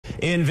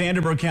In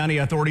Vanderburgh County,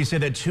 authorities say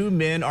that 2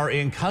 men are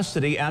in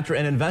custody after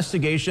an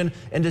investigation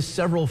into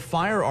several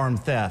firearm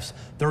thefts.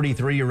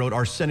 33-year-old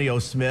Arsenio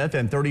Smith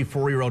and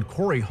 34-year-old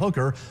Corey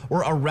Hooker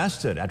were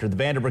arrested after the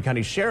Vanderburgh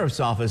County Sheriff's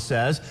Office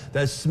says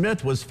that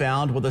Smith was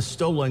found with a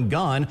stolen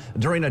gun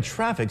during a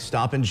traffic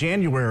stop in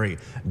January.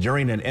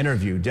 During an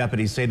interview,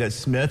 deputies say that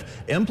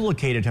Smith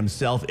implicated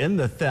himself in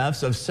the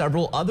thefts of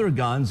several other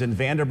guns in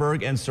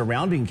Vanderburgh and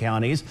surrounding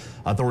counties.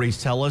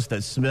 Authorities tell us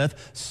that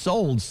Smith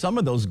sold some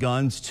of those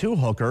guns to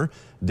Hooker.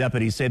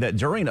 Deputies say that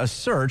during a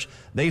search,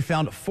 they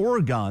found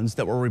 4 guns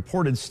that were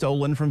reported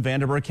stolen from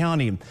Vanderburgh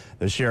County.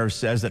 The sheriff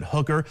says that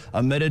Hooker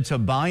admitted to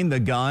buying the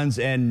guns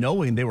and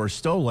knowing they were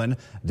stolen.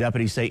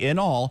 Deputies say in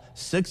all,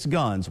 6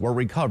 guns were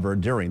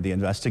recovered during the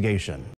investigation.